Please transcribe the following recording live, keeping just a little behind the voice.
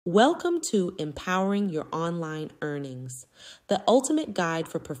Welcome to Empowering Your Online Earnings, the ultimate guide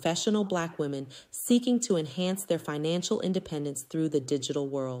for professional Black women seeking to enhance their financial independence through the digital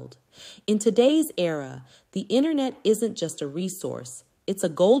world. In today's era, the internet isn't just a resource, it's a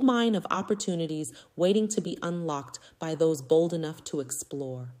goldmine of opportunities waiting to be unlocked by those bold enough to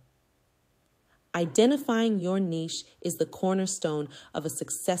explore. Identifying your niche is the cornerstone of a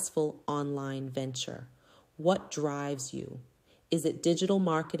successful online venture. What drives you? Is it digital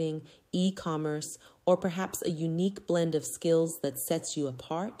marketing, e-commerce, or perhaps a unique blend of skills that sets you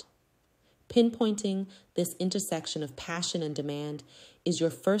apart? Pinpointing this intersection of passion and demand is your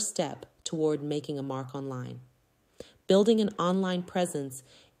first step toward making a mark online. Building an online presence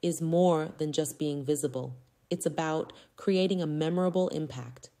is more than just being visible. It's about creating a memorable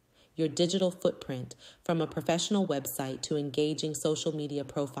impact. Your digital footprint, from a professional website to engaging social media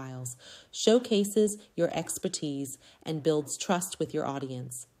profiles, showcases your expertise and builds trust with your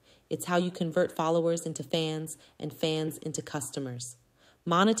audience. It's how you convert followers into fans and fans into customers.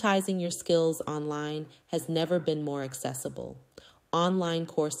 Monetizing your skills online has never been more accessible. Online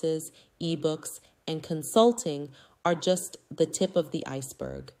courses, ebooks, and consulting are just the tip of the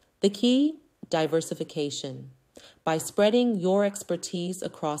iceberg. The key? Diversification. By spreading your expertise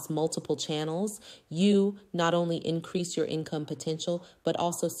across multiple channels, you not only increase your income potential, but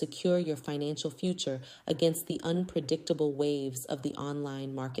also secure your financial future against the unpredictable waves of the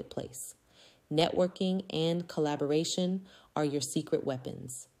online marketplace. Networking and collaboration are your secret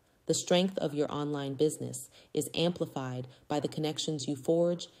weapons. The strength of your online business is amplified by the connections you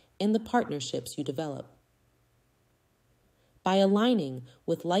forge and the partnerships you develop. By aligning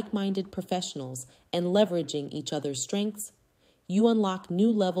with like-minded professionals and leveraging each other's strengths, you unlock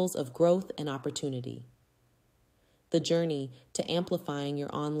new levels of growth and opportunity. The journey to amplifying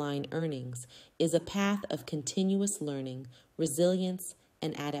your online earnings is a path of continuous learning, resilience,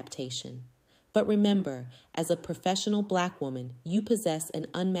 and adaptation. But remember, as a professional Black woman, you possess an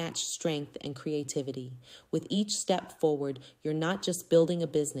unmatched strength and creativity. With each step forward, you're not just building a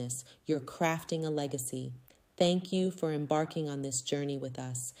business, you're crafting a legacy. Thank you for embarking on this journey with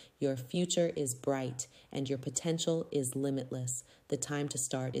us. Your future is bright and your potential is limitless. The time to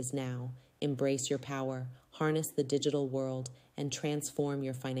start is now. Embrace your power, harness the digital world, and transform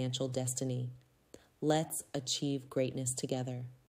your financial destiny. Let's achieve greatness together.